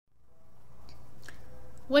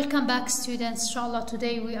Welcome back, students. Inshallah,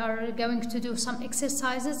 today we are going to do some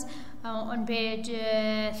exercises on page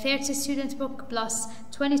 30 student book plus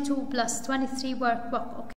 22 plus 23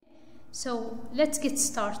 workbook. Okay, so let's get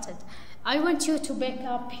started. I want you to pick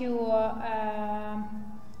up your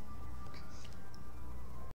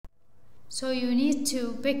you need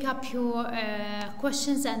to pick up your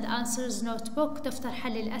questions and answers notebook. دفتر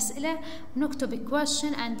حل الأسئلة ونكتب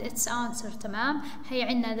question and its answer. تمام. هي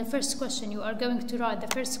عنا the first question. You are going to write the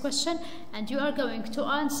first question and you are going to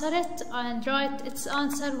answer it and write its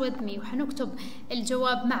answer with me. وحنكتب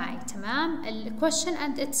الجواب معي. تمام. ال question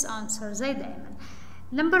and its answer زي دائما.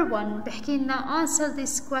 Number 1 بحكي لنا answer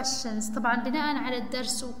these questions طبعا بناء على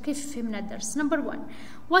الدرس وكيف فهمنا الدرس. Number 1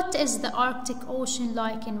 What is the Arctic Ocean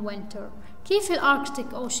like in winter? كيف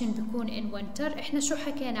الاركتيك اوشن بيكون in winter؟ احنا شو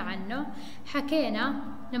حكينا عنه؟ حكينا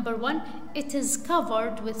number 1 it is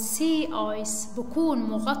covered with sea ice بكون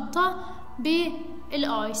مغطى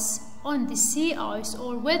بالايس on the sea ice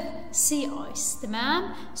or with sea ice.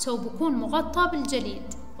 تمام؟ so بكون مغطى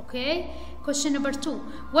بالجليد. okay. question number 2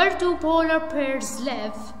 where do polar bears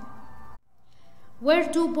live?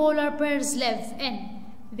 where do polar bears live in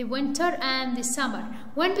the winter and the summer.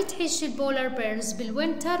 وين بتعيش البولار بيرز؟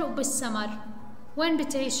 بالوينتر وبالسمر. وين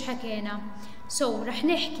بتعيش حكينا؟ so رح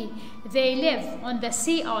نحكي they live on the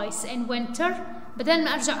sea ice in winter. بدل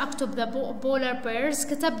ما ارجع اكتب the polar bears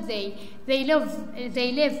كتب they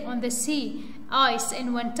live on the sea ice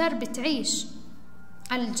in winter. بتعيش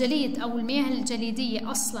على الجليد او المياه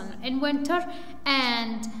الجليدية اصلا in winter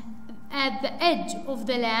and at the edge of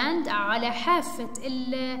the land على حافة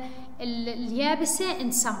اليابسة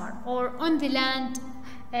in summer or on the land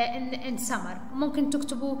in summer. ممكن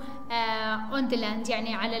تكتبوا on the land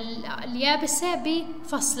يعني على اليابسة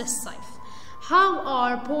بفصل الصيف. How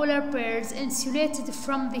are polar bears insulated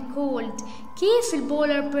from the cold? كيف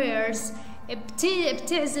البولار بيرز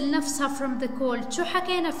بتعزل نفسها from the cold؟ شو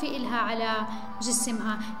حكينا في إلها على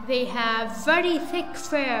جسمها؟ They have very thick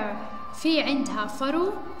fur. في عندها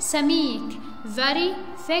فرو سميك. very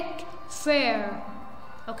thick fur.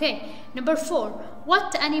 Okay. number 4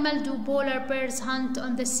 what animal do polar bears hunt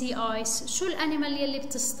on the sea ice? شو الانيمال يلي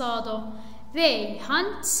بتصطاده؟ they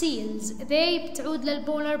hunt seals. they بتعود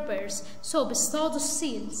للبولار bears so بيصطادوا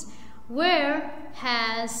السيلز. where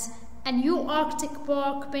has a new Arctic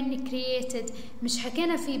park been created؟ مش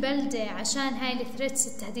حكينا في بلدة عشان هاي الثريتس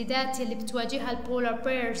التهديدات يلي بتواجهها البولار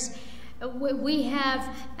bears. we have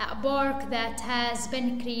a park that has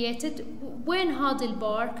been created. وين هذا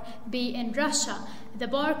البارك؟ in Russia. The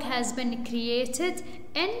park has been created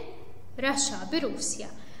in Russia بروسيا.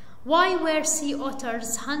 Why were sea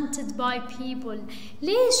otters hunted by people؟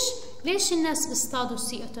 ليش الناس بيصطادوا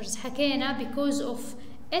sea otters؟ حكينا because of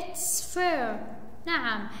its fur.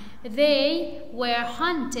 نعم. they were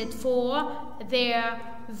hunted for their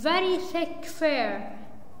very thick fur.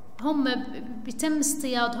 هم بيتم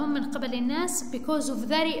اصطيادهم من قبل الناس because of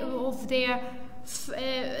their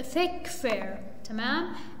thick fur.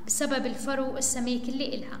 تمام؟ بسبب الفرو السميك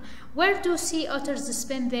اللي إلها. Where do sea otters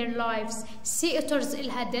spend their lives؟ sea otters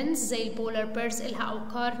إلها دنس زي البولار بيرز إلها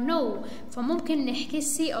أوقار؟ no. فممكن نحكي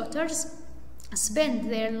sea otters spend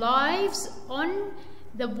their lives on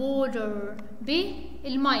the water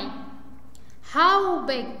بالمي. How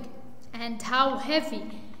big and how heavy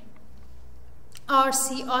are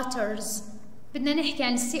sea otters؟ بدنا نحكي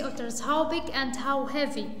عن sea otters how big and how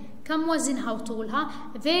heavy. كم وزنها وطولها؟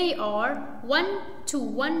 they are 1 to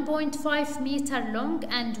 1.5 meter long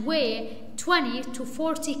and weigh 20 to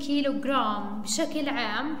 40 kilogram. بشكل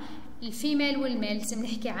عام الفيميل والميلز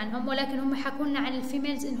بنحكي عنهم ولكن هم حكوا لنا عن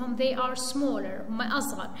الفيميلز انهم they are smaller هم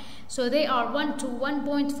اصغر. so they are 1 to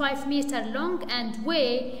 1.5 meter long and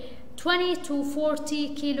weigh 20 to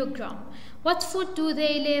 40 kilogram. what food do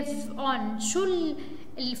they live on؟ شو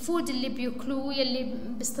الفود اللي بياكلوه يلي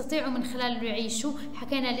بيستطيعوا من خلاله يعيشوا؟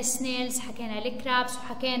 حكينا السنيلز، حكينا الكرابس،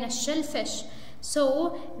 وحكينا الشلفش.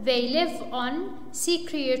 so they live on sea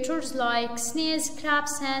creatures like snails,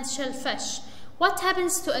 crabs and shellfish. what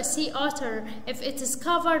happens to a sea otter if it is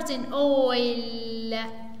covered in oil؟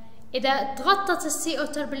 إذا تغطت السي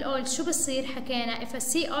اوتر بالأويل شو بصير؟ حكينا if a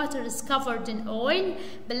sea otter is covered in oil.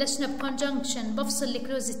 بلشنا بconjunction بفصل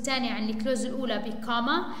الكلوز الثانية عن الكلوز الأولى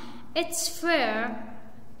بكاما. its fur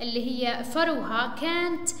اللي هي فروها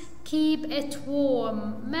can't keep it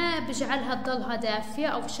warm ما بجعلها تضلها دافية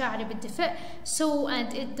أو شاعرة بالدفء. so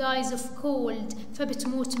and it dies of cold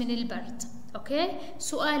فبتموت من البرد. اوكي.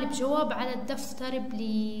 سؤال بجواب على الدفتر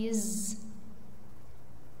بليز.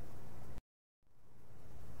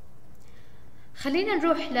 خلينا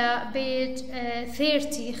نروح لبيج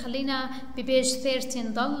 30. خلينا ببيج 30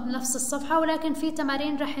 نضل بنفس الصفحة، ولكن في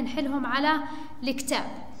تمارين راح نحلهم على الكتاب.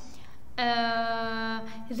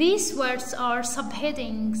 These words are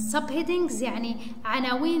subheadings. Subheadings يعني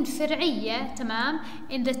عناوين فرعية، تمام.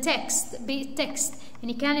 In the text، بالتكست،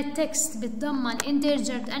 يعني كان التكست بتضمن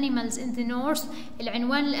endangered animals in the north،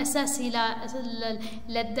 العنوان الأساسي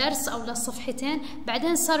للدرس أو للصفحتين.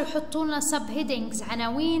 بعدين صاروا يحطوا لنا subheadings،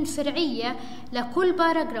 عناوين فرعية لكل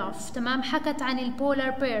باراجراف، تمام. حكت عن البولار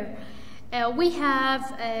بير. We have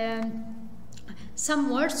some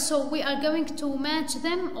words, so we are going to match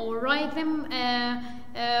them or write them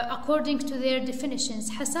according to their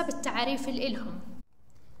definitions، حسب التعريف اللي إلهم.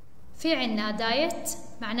 في عنا diet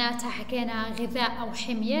معناتها حكينا غذاء أو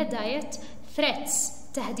حمية، diet. threats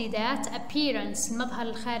تهديدات. appearance المظهر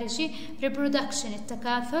الخارجي. reproduction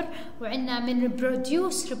التكاثر، وعنا من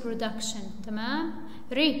reproduce reproduction، تمام.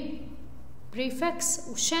 prefix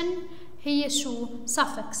وشن هي شو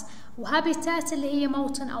suffix، وهابيتات اللي هي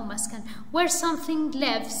موطن أو مسكن. where something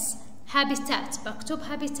lives habitat، بكتب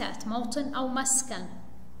habitat موطن أو مسكن.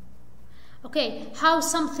 اوكي. how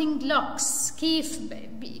something looks،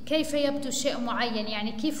 كيف يبدو شيء معين،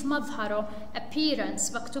 يعني كيف مظهره.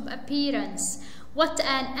 appearance بكتب appearance. what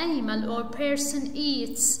an animal or person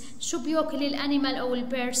eats، شو بياكل الانيمال أو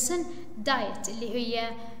البيرسون. diet اللي هي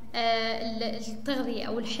التغذية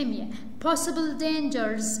أو الحمية. possible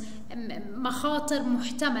dangers مخاطر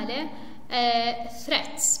محتملة.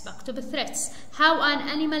 threats بكتب threats. how an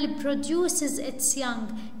animal produces its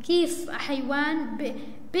young، كيف حيوان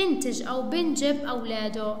بينتج أو بنجب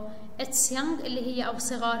أولاده. its young اللي هي أو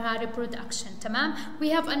صغارها reproduction، تمام. we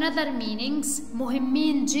have another meanings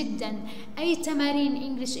مهمين جدا. أي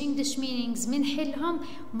تمارين English meanings منحلهم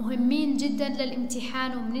مهمين جدا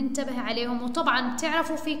للامتحان وبننتبه عليهم. وطبعا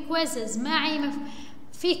بتعرفوا في quizzes، معي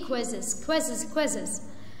في quizzes.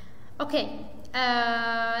 okay.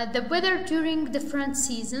 The weather during different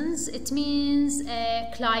seasons، it means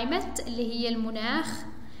climate اللي هي المناخ.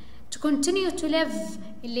 to continue to live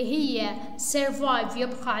اللي هي survive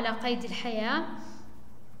يبقى على قيد الحياة.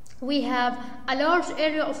 we have a large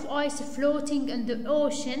area of ice floating in the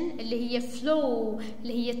ocean اللي هي flow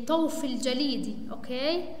اللي هي الطوف الجليدي.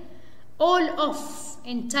 okay. all of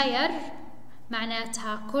entire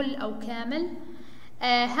معناتها كل أو كامل.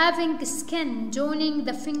 having skin joining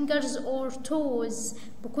the fingers or toes،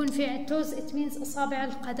 بكون في toes it means أصابع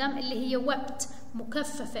القدم اللي هي webbed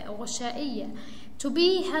مكففة أو غشائية. to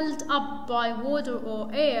be held up by water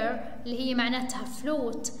or air اللي هي معناتها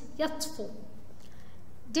float يطفو.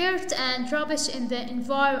 dirt and rubbish in the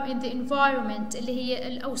environment اللي هي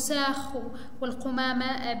الأوساخ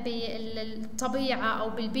والقمامة بالطبيعة أو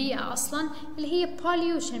بالبيئة أصلا، اللي هي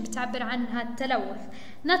pollution بتعبر عنها التلوث.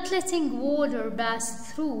 not letting water pass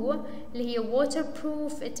through اللي هي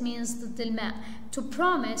waterproof it means ضد الماء. to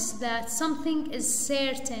promise that something is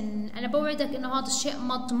certain، أنا بوعدك إنه هذا الشيء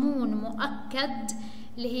مضمون مؤكد،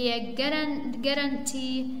 اللي هي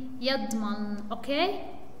guarantee يضمن.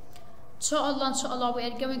 okay. إن شاء الله we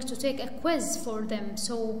are going to take a quiz for them،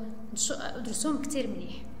 so ادرسوهم كتير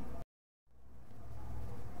منيح.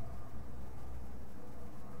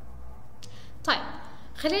 طيب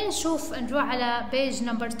خلينا نروح على page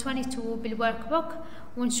number 22 بالورك بوك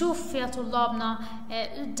ونشوف يا طلابنا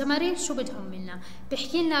التمارين شو بدهم منا.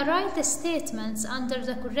 بيحكي لنا write the statements under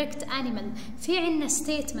the correct animal. في عنا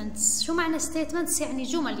statements. شو معنى statements؟ يعني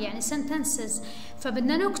جمل، يعني sentences.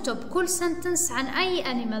 فبدنا نكتب كل sentence عن أي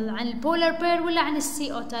animal، عن البولار بير ولا عن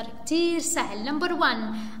السي اوتر. كتير سهل. نمبر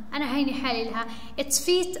 1 أنا هيني حالي لها its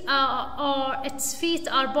feet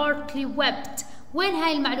are partly webbed. وين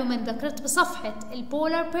هاي المعلومة انذكرت؟ بصفحة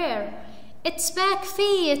البولار بير. its back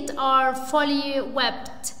feet are fully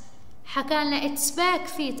webbed. حكى لنا its back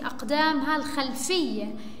feet أقدامها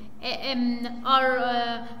الخلفية are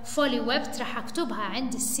fully webbed. راح أكتبها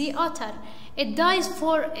عند السي أوتر. it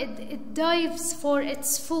dives for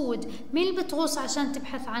its food. مين اللي بتغوص عشان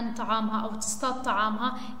تبحث عن طعامها أو تصطاد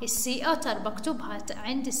طعامها؟ السي أوتر. بكتبها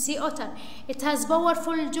عند السي أوتر. it has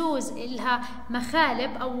powerful jaws. إلها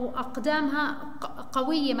مخالب أو أقدامها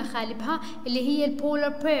قوية مخالبها اللي هي البولار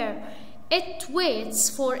بير. it waits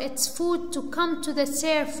for its food to come to the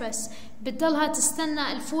surface. بتضلها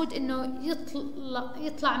تستنى الفود انه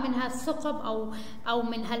يطلع منها الثقب او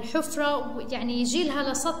منها الحفرة، يعني يجي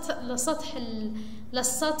لها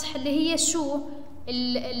للسطح اللي هي شو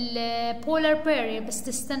البولار بير، بس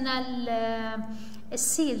تستنى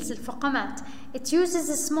السيلز الفقمات. it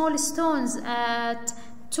uses small stones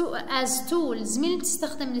as tools. مين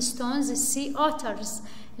بتستخدم الستونز؟ السي اوترز.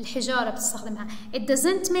 الحجارة بتستخدمها. it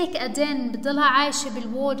doesn't make a den. بتضلها عايشة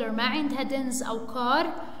بالووتر، ما عندها دنز أو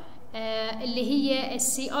كار. اللي هي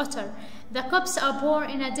السي اوتر. The cubs are born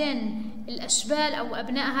in a den. الأشبال أو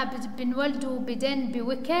أبنائها بنولدوا بدن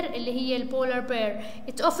بوكر اللي هي البولار بير.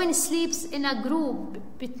 It often sleeps in a group.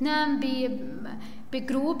 بتنام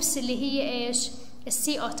بجروبس اللي هي إيش؟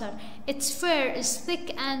 السي اوتر. Its fur is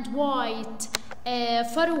thick and white.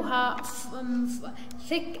 فروها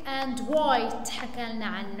thick and white حكى لنا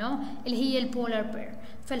عنه اللي هي البولار بير.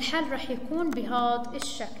 فالحل راح يكون بهذا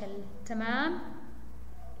الشكل. تمام؟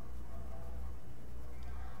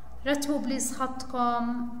 رتبوا بليز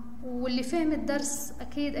خطكم، واللي فهم الدرس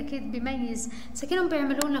اكيد بيميز. سكنهم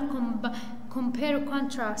بيعملوا لنا compare و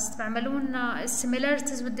contrast، بيعملوا لنا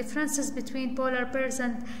similarities with differences between polar bears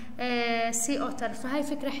and sea otter. فهاي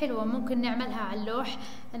فكرة حلوة ممكن نعملها على اللوح.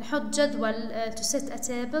 نحط جدول to set a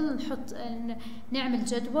table، نعمل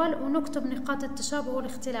جدول ونكتب نقاط التشابه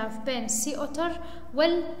والاختلاف بين السي اوتر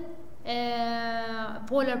وال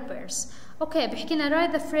polar bears. Okay, بحكي لنا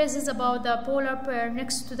write the phrases about the polar bear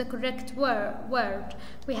next to the correct word.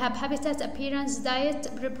 We have habitat, appearance, diet,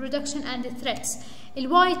 reproduction and threats.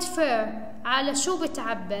 الوايت fur على شو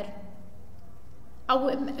بتعبر؟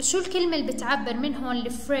 أو شو الكلمة اللي بتعبر من هون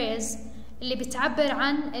الفريز اللي بتعبر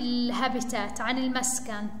عن الهابيتات، عن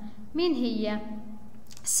المسكن؟ مين هي؟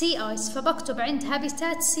 sea ice. فبكتب عند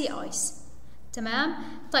habitat sea ice. تمام؟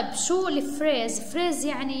 طيب شو الفريز؟ فريز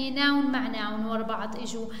يعني ناون مع ناون ورا بعض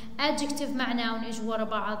اجوا، adjective مع ناون اجوا ورا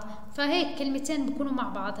بعض، فهيك كلمتين بكونوا مع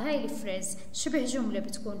بعض، هاي الفريز شبه جملة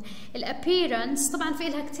بتكون. الابيرنس طبعا في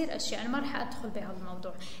لها كثير اشياء، انا ما راح ادخل بهذا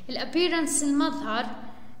الموضوع. الابيرنس المظهر،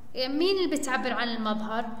 مين اللي بتعبر عن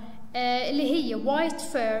المظهر؟ اللي هي وايت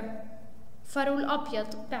فير، فرو الابيض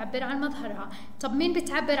بتعبر عن مظهرها. طب مين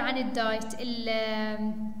بتعبر عن الدايت؟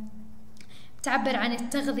 بتعبر عن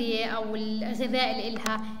التغذية أو الغذاء اللي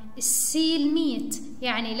إلها. السيل ميت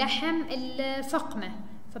يعني لحم الفقمة،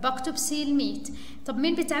 فبكتب سيل ميت. طب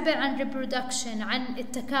مين بتعبر عن reproduction؟ عن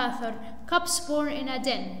التكاثر. cubs born in a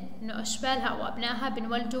den، إنه أشبالها أو أبنائها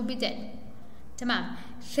بنولدوا بدن. تمام.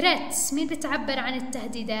 threats مين بتعبر عن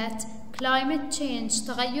التهديدات؟ climate change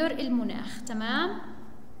تغير المناخ. تمام.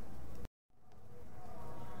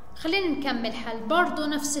 خلينا نكمل حل برضو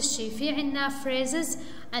نفس الشيء. في عنا phrases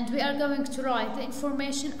and we are going to write the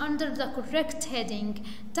information under the correct heading.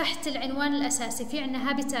 تحت العنوان الأساسي في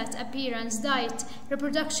عنا habitat, appearance, diet,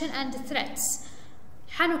 reproduction and threats.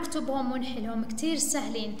 حنكتبهم ونحلهم كتير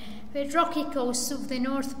سهلين. في Rocky coast of the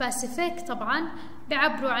North Pacific طبعا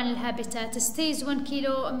بيعبروا عن الهابيتات. stays 1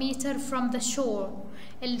 kilometer from the shore.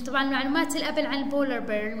 طبعا المعلومات اللي قبل عن البولار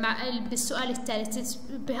بير بالسؤال الثالث.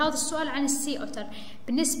 بهذا السؤال عن السي اوتر.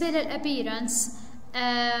 بالنسبة للابيرنس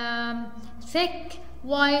thick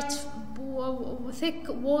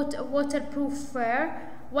waterproof fur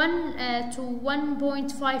 1 to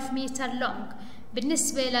 1.5 meter long.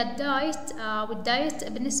 بالنسبة للدايت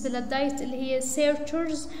بالنسبة للدايت اللي هي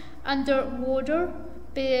searchers underwater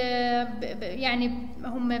يعني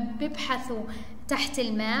هم بيبحثوا تحت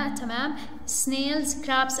الماء. تمام. snails,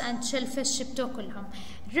 crabs and shellfish بتاكلهم.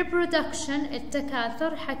 reproduction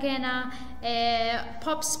التكاثر حكينا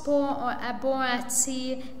pups born at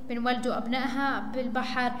sea بنولدوا أبنائها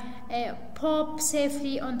بالبحر. pop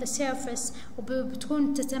safely on the surface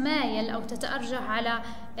وبتكون تتمايل أو تتأرجح على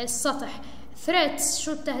السطح. threats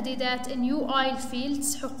شو التهديدات؟ new oil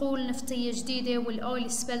fields حقول نفطية جديدة، والoil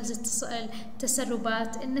spills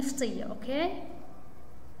التسربات النفطية. أوكي.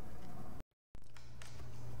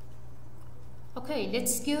 Okay,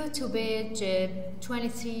 let's go to page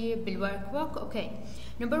 23 بالworkbook. Okay,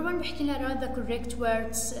 number 1 بحكي لنا write the correct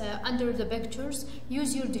words under the pictures.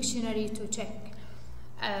 Use your dictionary to check.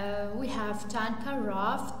 We have tanker,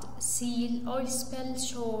 raft, seal, oil spill,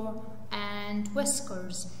 shore, and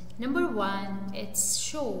whiskers. Number 1, it's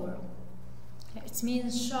shore. It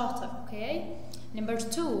means شاطئ. Okay. Number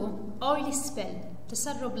 2, oil spill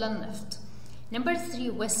تسرب للنفط. Number 3,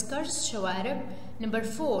 whiskers شوارب. Number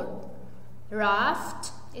 4,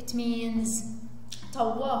 raft, it means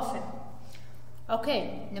طوافة. Okay,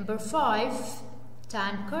 number 5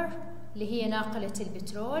 tanker اللي هي ناقلة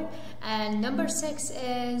البترول. And number 6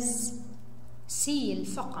 is seal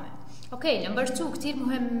فقمة. Okay, number 2 كتير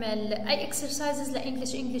مهم. أي exercises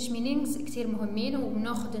English meanings كتير مهمين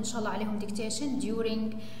وبناخد إن شاء الله عليهم dictation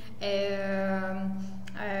during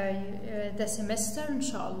the semester إن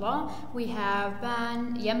شاء الله. We have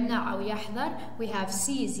ban يمنع أو يحذر. We have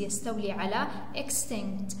seize يستولي على.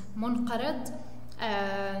 extinct منقرض.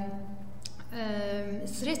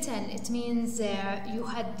 threaten it means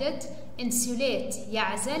يهدد. insulate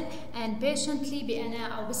يعزل. and patiently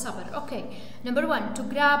بأناء أو بصبر. Okay, number 1 to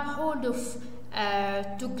grab hold of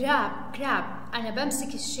to grab أنا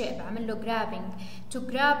بمسك الشيء بعمل له grabbing. To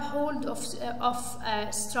grab hold of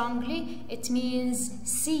strongly, it means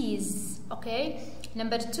seize. Okay.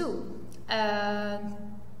 Number 2,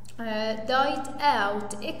 died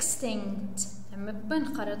out, extinct. لما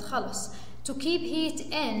بنقرض خلص. To keep heat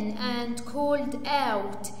in and cold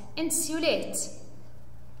out, insulate.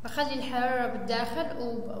 بخلي الحرارة بالداخل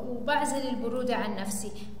وبعزل البرودة عن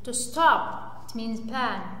نفسي. To stop, it means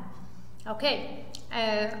ban. Okay.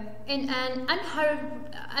 In an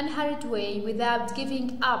unhurried way without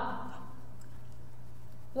giving up.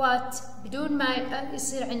 What? بدون ما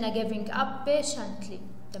يصير عندنا giving up patiently.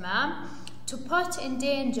 تمام. To put in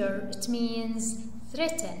danger, it means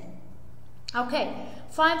threaten. Okay.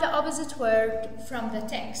 Find the opposite word from the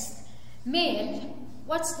text. Male.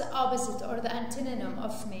 What's the opposite or the antonym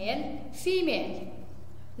of male? Female.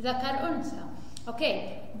 ذكر أنثى.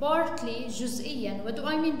 Okay. Partly جزئيا. What do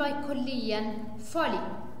I mean by كليا? Fully.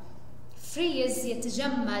 Freeze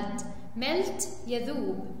يتجمد. Melt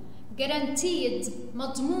يذوب. Guaranteed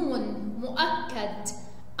مضمون مؤكد.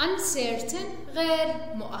 Uncertain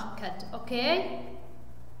غير مؤكد. Okay.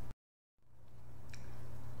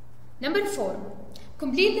 Number 4.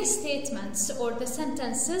 Complete the statements or the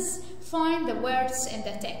sentences. Find the words in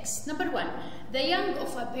the text. Number 1. The young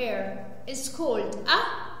of a pear is called a.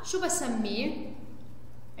 شو بسميه؟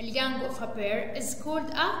 The young of a pear is called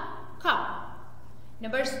a cup.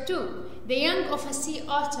 Number 2. The young of a sea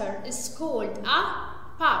otter is called a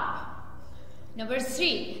pup. Number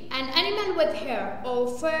 3. An animal with hair or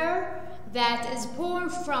fur that is born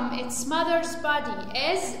from its mother's body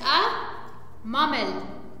is a mammal.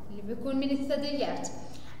 اللي بيكون من الثدييات.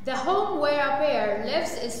 The home where a bear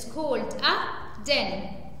lives is called a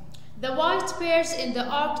den. The white bears in the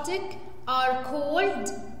Arctic are called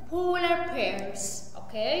polar bears.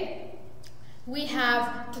 Okay. We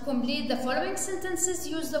have to complete the following sentences.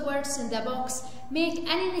 Use the words in the box. Make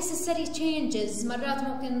any necessary changes. مرات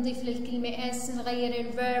ممكن نضيف للكلمة s نغير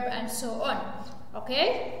الverb and so on.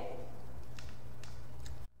 Okay.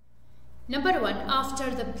 Number 1. After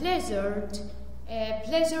the blizzard.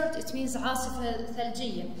 Blizzard, it means عاصفة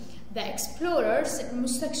ثلجية. The explorers,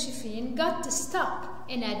 المستكشفين, got stuck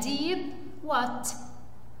in a deep what?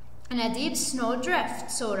 In a deep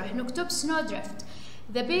snowdrift. So رح نكتب snowdrift.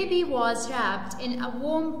 The baby was wrapped in a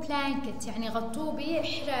warm blanket. يعني غطوه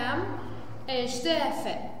بإحرام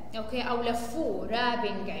دافئ. Okay. أو لفوه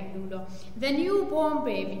wrapping عملوا له. The newborn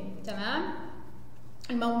baby. تمام.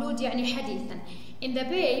 المولود يعني حديثا. In the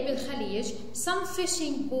bay بالخليج, some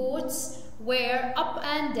fishing boats were up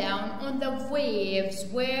and down on the waves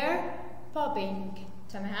were bobbing.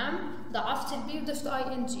 تمام. ضعفت البي وضفت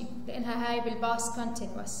ing لأنها هاي بالباس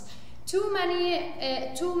continuous.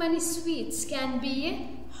 Too many sweets can be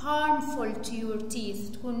harmful to your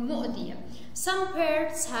teeth. تكون مؤذية. Some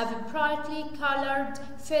birds have brightly colored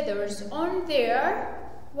feathers on their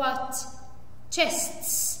what?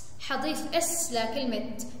 Chests. حضيف اس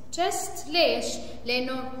لكلمة chest. ليش؟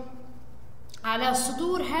 لأنه على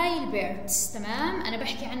صدور هاي البيردز. تمام. أنا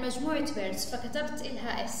بحكي عن مجموعة بيردز فكتبت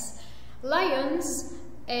إلها اس. Lions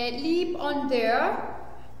leap on their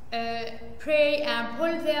prey and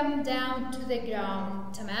pull them down to the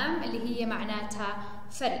ground. تمام. اللي هي معناتها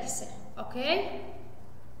فريسة. Okay.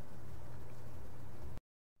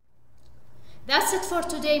 That's it for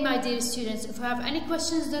today, my dear students. If you have any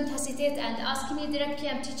questions, don't hesitate and ask me directly.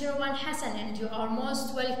 I'm teacher One Hassan and you are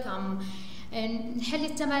most welcome. نحل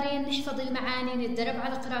التمارين، نحفظ المعاني، نتدرب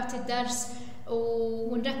على قراءة الدرس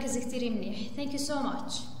ونركز كتير منيح. Thank you so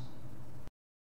much.